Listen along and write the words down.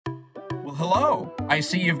hello. I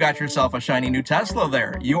see you've got yourself a shiny new Tesla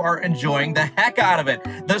there. You are enjoying the heck out of it.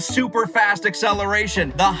 The super fast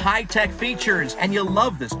acceleration, the high-tech features, and you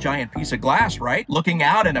love this giant piece of glass, right? Looking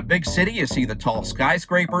out in a big city, you see the tall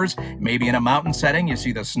skyscrapers. Maybe in a mountain setting, you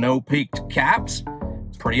see the snow-peaked caps.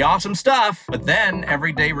 Pretty awesome stuff. But then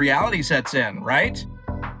everyday reality sets in, right?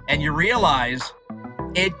 And you realize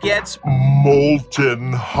it gets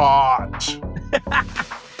molten hot.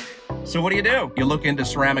 So what do? You look into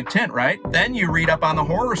ceramic tint, right? Then you read up on the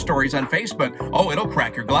horror stories on Facebook. Oh, it'll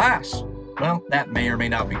crack your glass. Well, that may or may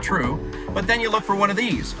not be true. But then you look for one of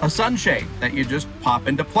these, a sunshade that you just pop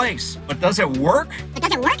into place. But does it work? But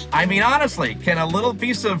does it work? I mean, honestly, can a little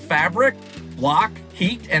piece of fabric block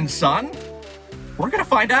heat and sun? We're gonna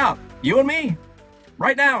find out, you and me,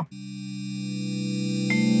 right now.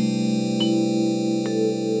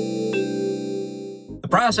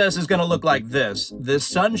 The process is going to look like this. This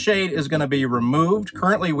sunshade is going to be removed.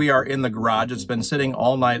 Currently, we are in the garage. It's been sitting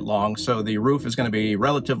all night long, so the roof is going to be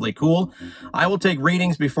relatively cool. I will take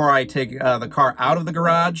readings before I take the car out of the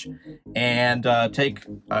garage and take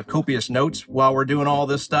copious notes while we're doing all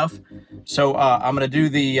this stuff. So I'm going to do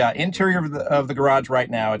the interior of the garage right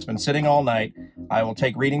now. It's been sitting all night. I will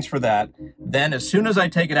take readings for that. Then as soon as I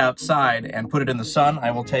take it outside and put it in the sun,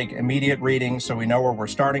 I will take immediate readings so we know where we're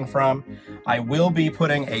starting from. I will be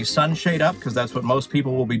putting a sunshade up because that's what most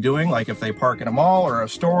people will be doing, like if they park in a mall or a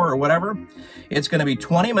store or whatever. It's going to be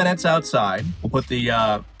 20 minutes outside. We'll put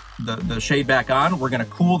the shade back on. We're going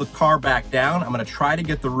to cool the car back down. I'm going to try to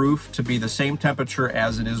get the roof to be the same temperature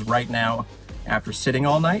as it is right now after sitting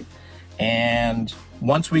all night. And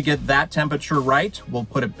once we get that temperature right, we'll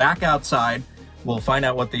put it back outside. We'll find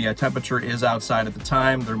out what the temperature is outside at the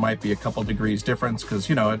time. There might be a couple degrees difference because,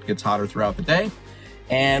 you know, it gets hotter throughout the day.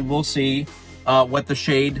 And we'll see what the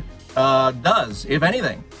shade does, if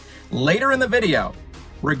anything. Later in the video,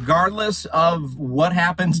 regardless of what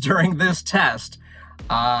happens during this test,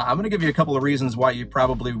 I'm going to give you a couple of reasons why you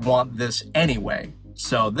probably want this anyway.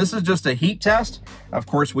 So this is just a heat test. Of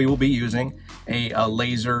course, we will be using a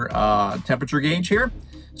laser temperature gauge here.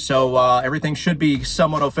 So everything should be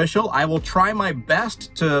somewhat official. I will try my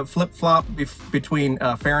best to flip-flop between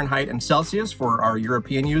Fahrenheit and Celsius for our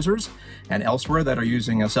European users and elsewhere that are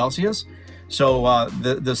using Celsius. So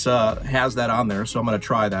this has that on there, so I'm going to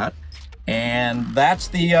try that. And that's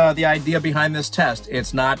the idea behind this test.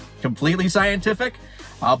 It's not completely scientific,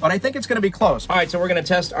 but I think it's going to be close. All right, so we're going to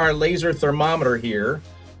test our laser thermometer here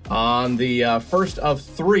on the first of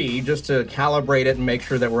 3, just to calibrate it and make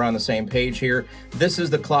sure that we're on the same page here. This is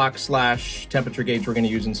the clock / temperature gauge we're going to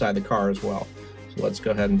use inside the car as well. So let's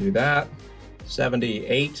go ahead and do that.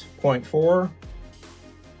 78.4.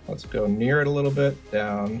 Let's go near it a little bit,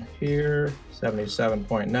 down here,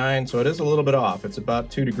 77.9. So it is a little bit off. It's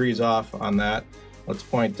about 2 degrees off on that. Let's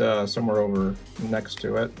point somewhere over next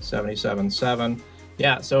to it, 77.7.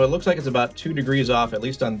 Yeah, so it looks like it's about 2 degrees off, at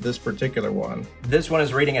least on this particular one. This one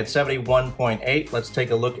is reading at 71.8. Let's take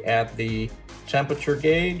a look at the temperature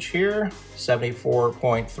gauge here,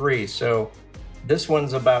 74.3. So this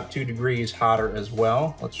one's about 2 degrees hotter as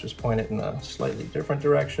well. Let's just point it in a slightly different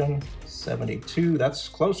direction. 72, that's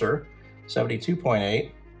closer. 72.8,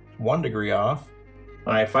 1 degree off.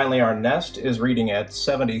 All right, finally our Nest is reading at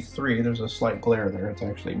 73. There's a slight glare there, it's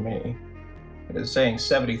actually me. It is saying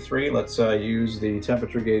 73. Let's use the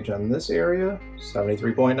temperature gauge on this area,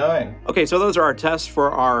 73.9. Okay, so those are our tests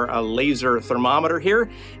for our laser thermometer here.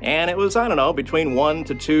 And it was, I don't know, between 1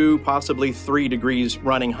 to 2, possibly 3 degrees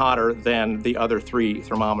running hotter than the other 3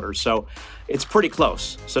 thermometers. So it's pretty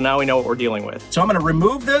close. So now we know what we're dealing with. So I'm gonna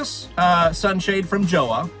remove this sunshade from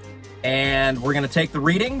Jowua, and we're gonna take the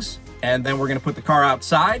readings, and then we're gonna put the car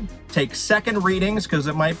outside, take second readings, because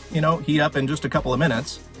it might, you know, heat up in just a couple of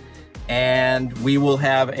minutes. And we will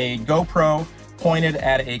have a GoPro pointed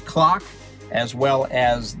at a clock as well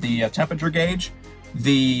as the temperature gauge.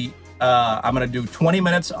 I'm going to do 20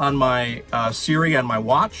 minutes on my Siri on my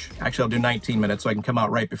watch. Actually, I'll do 19 minutes so I can come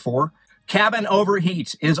out right before. Cabin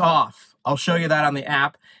overheat is off. I'll show you that on the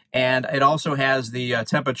app. And it also has the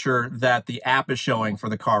temperature that the app is showing for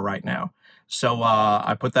the car right now. So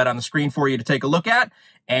I put that on the screen for you to take a look at.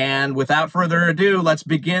 And without further ado, let's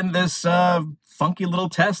begin this funky little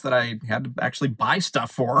test that I had to actually buy stuff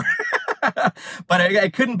for. But I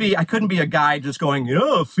couldn't be a guy just going,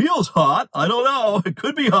 oh, it feels hot. I don't know. It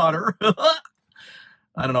could be hotter.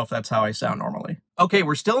 I don't know if that's how I sound normally. Okay,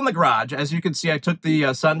 we're still in the garage. As you can see, I took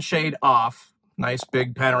the sunshade off. Nice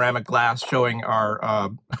big panoramic glass showing our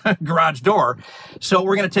garage door. So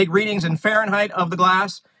we're going to take readings in Fahrenheit of the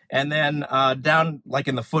glass and then down like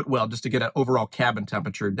in the footwell, just to get an overall cabin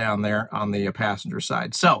temperature down there on the passenger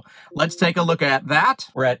side. So let's take a look at that.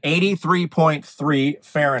 We're at 83.3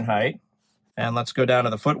 Fahrenheit. And let's go down to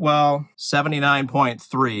the footwell,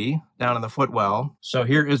 79.3 down in the footwell. So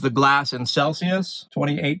here is the glass in Celsius,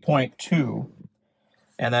 28.2.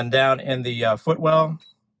 And then down in the footwell,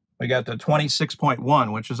 we got the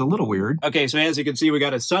 26.1, which is a little weird. Okay, so as you can see, we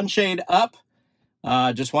got a sunshade up.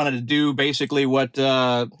 Just wanted to do basically what,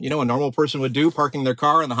 a normal person would do, parking their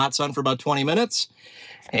car in the hot sun for about 20 minutes.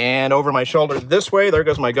 And over my shoulder this way, there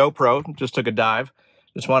goes my GoPro, just took a dive.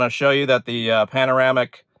 Just want to show you that the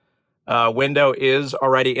panoramic window is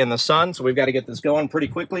already in the sun, so we've got to get this going pretty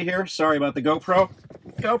quickly here. Sorry about the GoPro.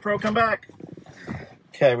 GoPro, come back.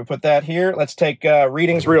 Okay, we put that here. Let's take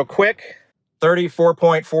readings real quick.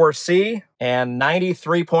 34.4 C and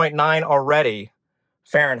 93.9 already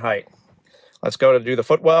Fahrenheit. Let's go to do the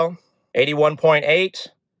footwell. 81.8,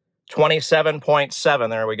 27.7.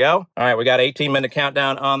 There we go. All right, we got 18-minute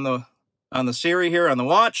countdown on the Siri here on the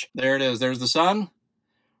watch. There it is. There's the sun.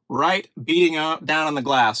 Right beating up down on the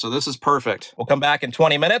glass. So this is perfect. We'll come back in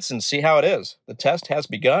 20 minutes and see how it is. The test has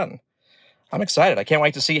begun. I'm excited. I can't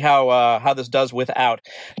wait to see how this does without.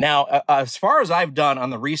 Now, as far as I've done on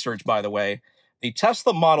the research, by the way, the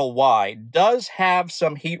Tesla Model Y does have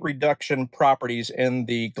some heat reduction properties in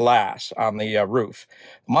the glass on the roof.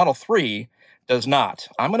 Model 3 does not.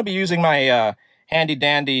 I'm going to be using my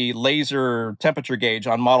handy-dandy laser temperature gauge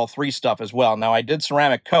on Model 3 stuff as well. Now, I did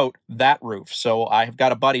ceramic coat that roof, so I've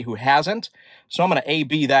got a buddy who hasn't, so I'm going to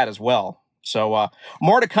A/B that as well. So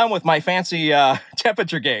more to come with my fancy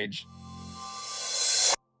temperature gauge.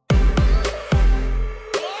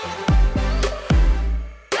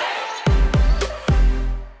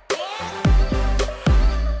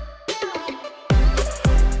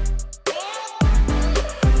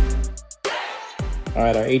 All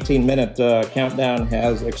right, our 18-minute countdown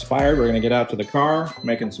has expired. We're going to get out to the car,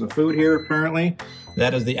 making some food here, apparently.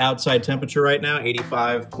 That is the outside temperature right now,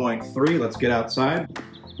 85.3. Let's get outside.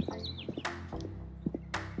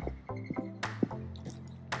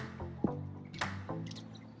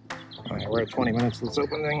 All right, we're at 20 minutes. Let's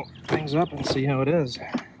open things up and see how it is.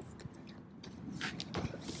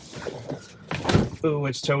 Ooh,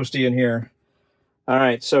 it's toasty in here. All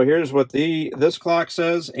right, so here's what this clock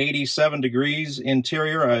says, 87 degrees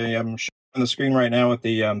interior. I am showing on the screen right now what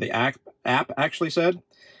the app actually said.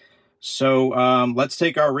 So let's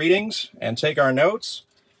take our readings and take our notes,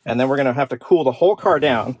 and then we're going to have to cool the whole car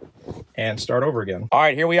down and start over again. All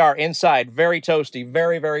right, here we are inside. Very toasty,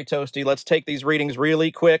 very, very toasty. Let's take these readings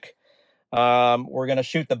really quick. We're going to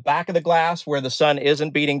shoot the back of the glass where the sun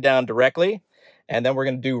isn't beating down directly. And then we're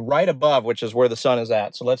going to do right above, which is where the sun is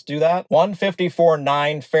at. So let's do that.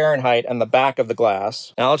 154.9 Fahrenheit on the back of the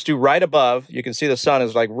glass. Now let's do right above. You can see the sun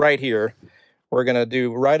is like right here. We're going to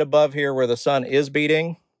do right above here where the sun is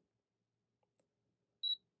beating.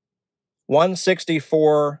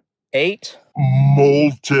 164.8.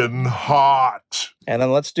 Molten hot. And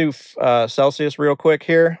then let's do Celsius real quick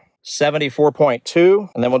here. 74.2.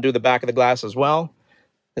 And then we'll do the back of the glass as well.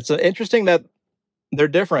 It's interesting that they're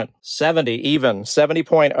different. 70 even,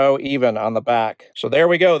 70.0 even on the back. So there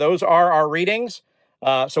we go. Those are our readings.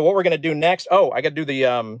 So what we're going to do next, I got to do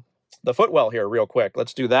the footwell here real quick.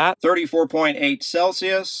 Let's do that. 34.8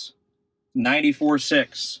 Celsius,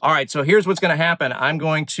 94.6. All right, so here's what's going to happen. I'm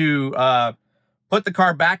going to put the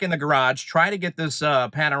car back in the garage, try to get this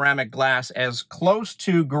panoramic glass as close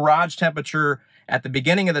to garage temperature at the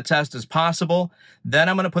beginning of the test as possible. Then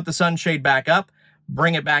I'm going to put the sunshade back up,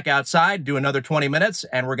 bring it back outside, do another 20 minutes,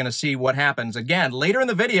 and we're going to see what happens. Again, later in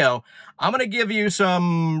the video, I'm going to give you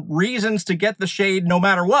some reasons to get the shade no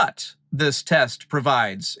matter what this test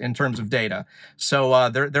provides in terms of data. So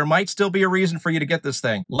there might still be a reason for you to get this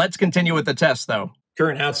thing. Let's continue with the test, though.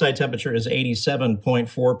 Current outside temperature is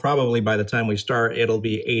 87.4. Probably by the time we start, it'll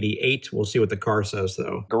be 88. We'll see what the car says,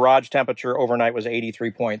 though. Garage temperature overnight was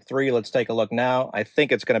 83.3. Let's take a look now. I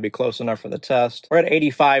think it's going to be close enough for the test. We're at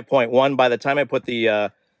 85.1. By the time I put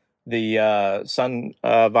the sun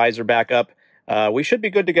visor back up, we should be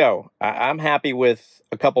good to go. I'm happy with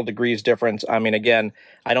a couple degrees difference. I mean, again,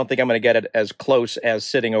 I don't think I'm going to get it as close as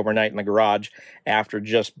sitting overnight in the garage after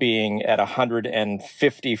just being at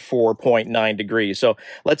 154.9 degrees. So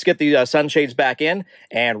let's get the sunshades back in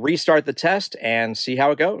and restart the test and see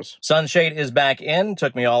how it goes. Sunshade is back in.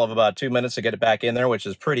 Took me all of about 2 minutes to get it back in there, which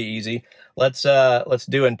is pretty easy. Let's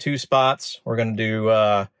do in two spots. We're going to do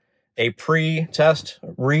a pre-test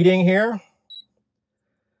reading here.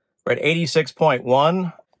 We're at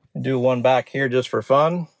 86.1. Do one back here just for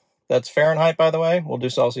fun. That's Fahrenheit, by the way. We'll do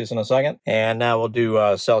Celsius in a second. And now we'll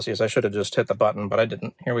do Celsius. I should have just hit the button, but I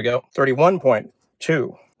didn't. Here we go.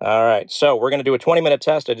 31.2. All right, so we're going to do a 20-minute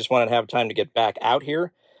test. I just wanted to have time to get back out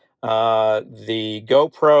here. The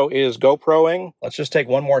GoPro is GoProing. Let's just take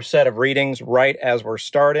one more set of readings right as we're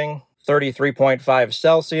starting. 33.5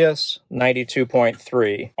 Celsius,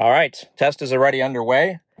 92.3. All right, test is already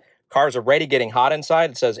underway. Car's already getting hot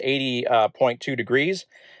inside. It says 80.2 degrees.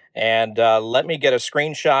 And let me get a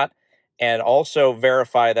screenshot and also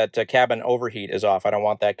verify that cabin overheat is off. I don't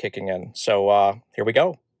want that kicking in. So here we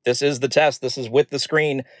go. This is the test. This is with the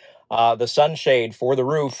screen, the sunshade for the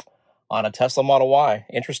roof on a Tesla Model Y.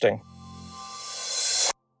 Interesting.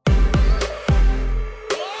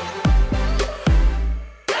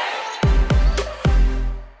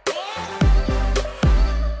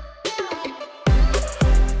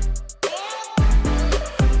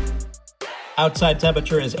 Outside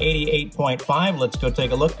temperature is 88.5. Let's go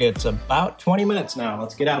take a look. It's about 20 minutes now.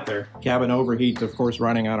 Let's get out there. Cabin overheat, of course,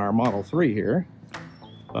 running on our Model 3 here.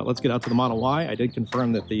 But let's get out to the Model Y. I did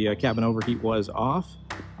confirm that the cabin overheat was off.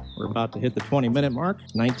 We're about to hit the 20-minute mark.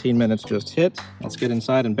 19 minutes just hit. Let's get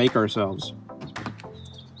inside and bake ourselves.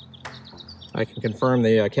 I can confirm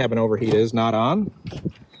the cabin overheat is not on.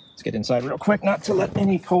 Let's get inside real quick, not to let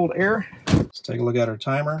any cold air. Let's take a look at our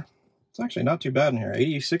timer. It's actually not too bad in here.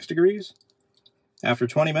 86 degrees. After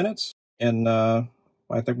 20 minutes, and I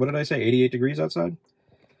think, what did I say, 88 degrees outside?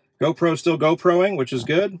 GoPro's still GoProing, which is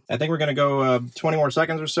good. I think we're going to go 20 more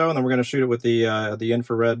seconds or so, and then we're going to shoot it with the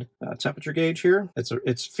infrared temperature gauge here.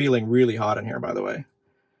 It's feeling really hot in here, by the way.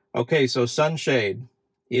 Okay, so sunshade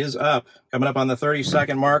is up. Coming up on the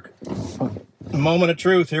 30-second mark. Moment of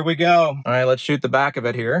truth, here we go. All right, let's shoot the back of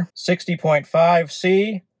it here. 60.5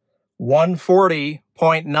 C,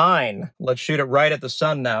 140.9. Let's shoot it right at the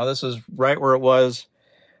sun now. This is right where it was.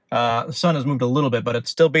 The sun has moved a little bit, but it's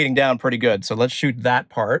still beating down pretty good. So let's shoot that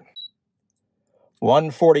part.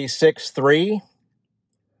 146.3,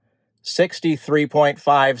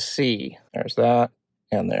 63.5 C. There's that,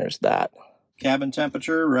 and there's that. Cabin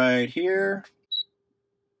temperature right here.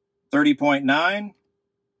 30.9,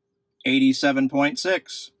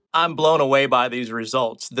 87.6. I'm blown away by these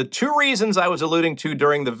results. The two reasons I was alluding to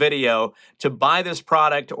during the video to buy this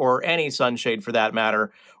product, or any sunshade for that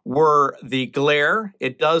matter, were the glare.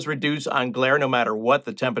 It does reduce on glare no matter what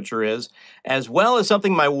the temperature is, as well as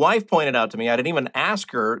something my wife pointed out to me. I didn't even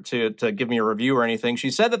ask her to give me a review or anything.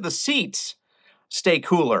 She said that the seats stay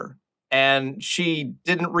cooler, and she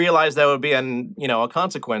didn't realize that would be a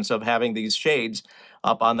consequence of having these shades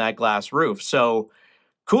up on that glass roof. So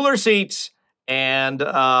cooler seats and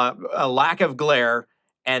a lack of glare.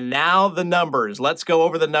 And now the numbers. Let's go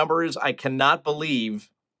over the numbers. I cannot believe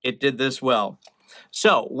it did this well.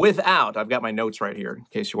 So without, I've got my notes right here, in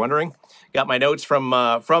case you're wondering. Got my notes from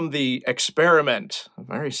the experiment.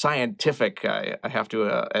 Very scientific, I have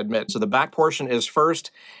to admit. So the back portion is first.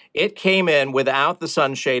 It came in without the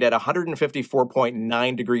sunshade at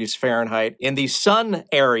 154.9 degrees Fahrenheit. In the sun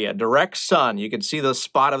area, direct sun, you can see the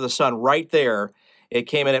spot of the sun right there. It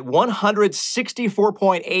came in at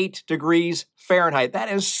 164.8 degrees Fahrenheit. That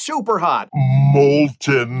is super hot.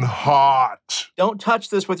 Molten hot. Don't touch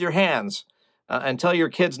this with your hands, and tell your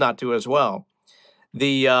kids not to as well.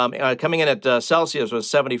 The coming in at Celsius was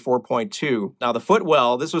 74.2. Now the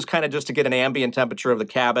footwell, this was kind of just to get an ambient temperature of the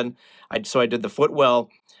cabin. So I did the footwell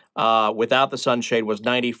without the sunshade was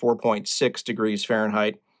 94.6 degrees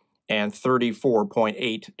Fahrenheit and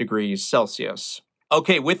 34.8 degrees Celsius.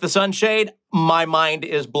 Okay, with the sunshade, my mind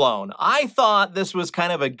is blown. I thought this was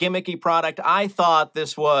kind of a gimmicky product. I thought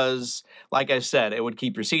this was, like I said, it would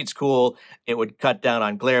keep your seats cool, it would cut down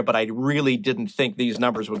on glare, but I really didn't think these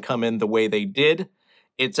numbers would come in the way they did.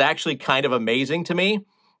 It's actually kind of amazing to me.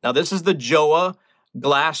 Now, this is the Jowua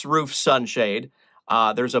Glass Roof Sunshade.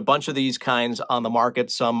 There's a bunch of these kinds on the market.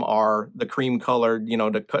 Some are the cream colored,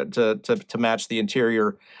 to match the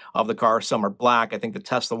interior of the car. Some are black. I think the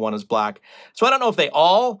Tesla one is black. So I don't know if they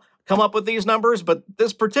all come up with these numbers, but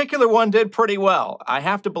this particular one did pretty well. I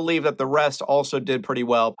have to believe that the rest also did pretty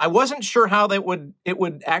well. I wasn't sure how it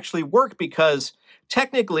would actually work, because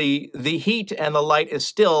technically the heat and the light is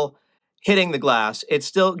still hitting the glass. It's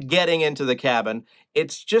still getting into the cabin.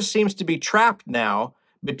 It just seems to be trapped now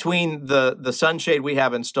between the sunshade we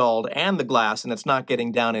have installed and the glass, and it's not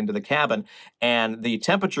getting down into the cabin. And the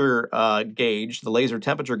temperature gauge, the laser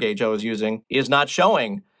temperature gauge I was using, is not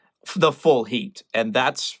showing the full heat. And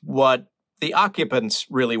that's what the occupants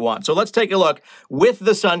really want. So let's take a look. With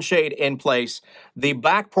the sunshade in place, the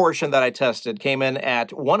back portion that I tested came in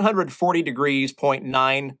at 140 degrees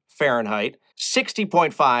 0.9 Fahrenheit,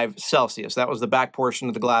 60.5 Celsius. That was the back portion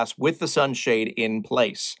of the glass with the sunshade in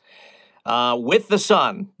place. With the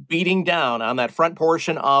sun beating down on that front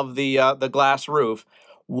portion of the glass roof,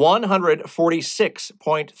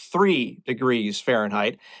 146.3 degrees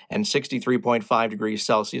Fahrenheit and 63.5 degrees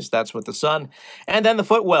Celsius. That's with the sun. And then the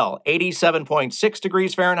footwell, 87.6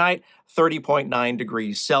 degrees Fahrenheit, 30.9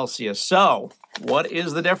 degrees Celsius. So, what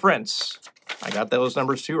is the difference? I got those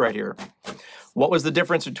numbers too right here. What was the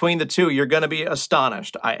difference between the two? You're going to be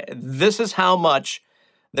astonished. This is how much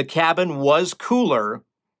the cabin was cooler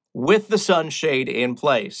with the sunshade in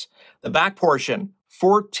place. The back portion,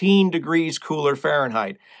 14 degrees cooler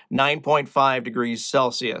Fahrenheit, 9.5 degrees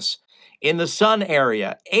Celsius. In the sun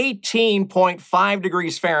area, 18.5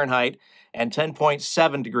 degrees Fahrenheit and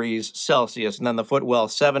 10.7 degrees Celsius. And then the footwell,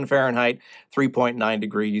 7 Fahrenheit, 3.9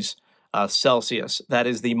 degrees Celsius. That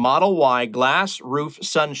is the Model Y Glass Roof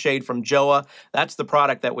Sunshade from Jowua. That's the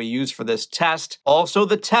product that we use for this test. Also,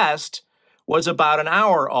 the test was about an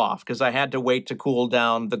hour off because I had to wait to cool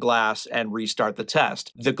down the glass and restart the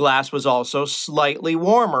test. The glass was also slightly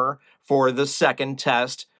warmer for the second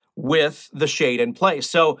test with the shade in place.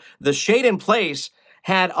 So the shade in place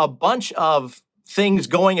had a bunch of things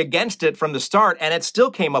going against it from the start, and it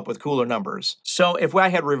still came up with cooler numbers. So if I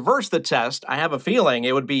had reversed the test, I have a feeling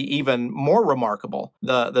it would be even more remarkable.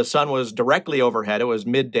 The sun was directly overhead. It was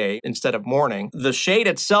midday instead of morning. The shade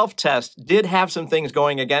itself test did have some things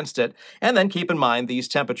going against it. And then keep in mind, these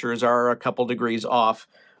temperatures are a couple degrees off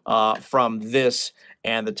from this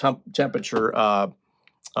and the temperature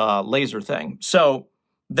laser thing. So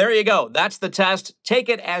there you go. That's the test. Take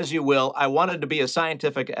it as you will. I wanted to be as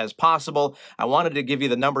scientific as possible. I wanted to give you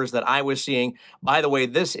the numbers that I was seeing. By the way,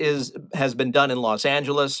 this has been done in Los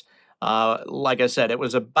Angeles. Like I said, it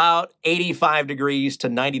was about 85 degrees to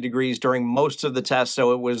 90 degrees during most of the tests,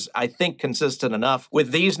 so it was, I think, consistent enough.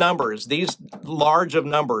 With these numbers, these large of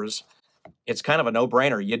numbers, it's kind of a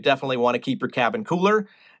no-brainer. You definitely want to keep your cabin cooler.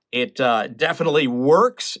 It definitely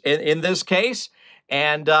works in this case.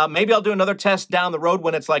 And maybe I'll do another test down the road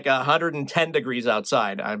when it's like 110 degrees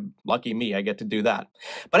outside. I'm lucky me, I get to do that.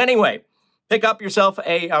 But anyway, pick up yourself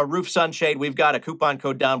a roof sunshade. We've got a coupon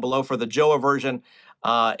code down below for the Jowua version.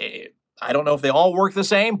 I don't know if they all work the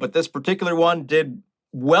same, but this particular one did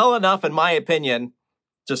well enough, in my opinion,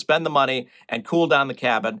 to spend the money and cool down the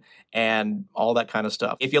cabin and all that kind of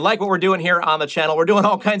stuff. If you like what we're doing here on the channel, we're doing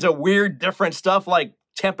all kinds of weird, different stuff like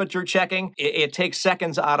temperature checking. It takes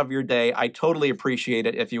seconds out of your day. I totally appreciate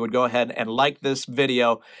it if you would go ahead and like this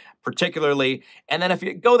video particularly. And then if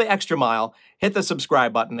you go the extra mile, hit the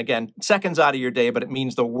subscribe button. Again, seconds out of your day, but it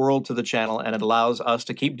means the world to the channel and it allows us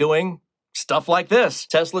to keep doing stuff like this.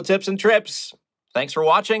 Tesla tips and trips. Thanks for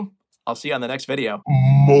watching. I'll see you on the next video.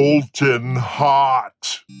 Molten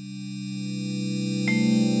hot.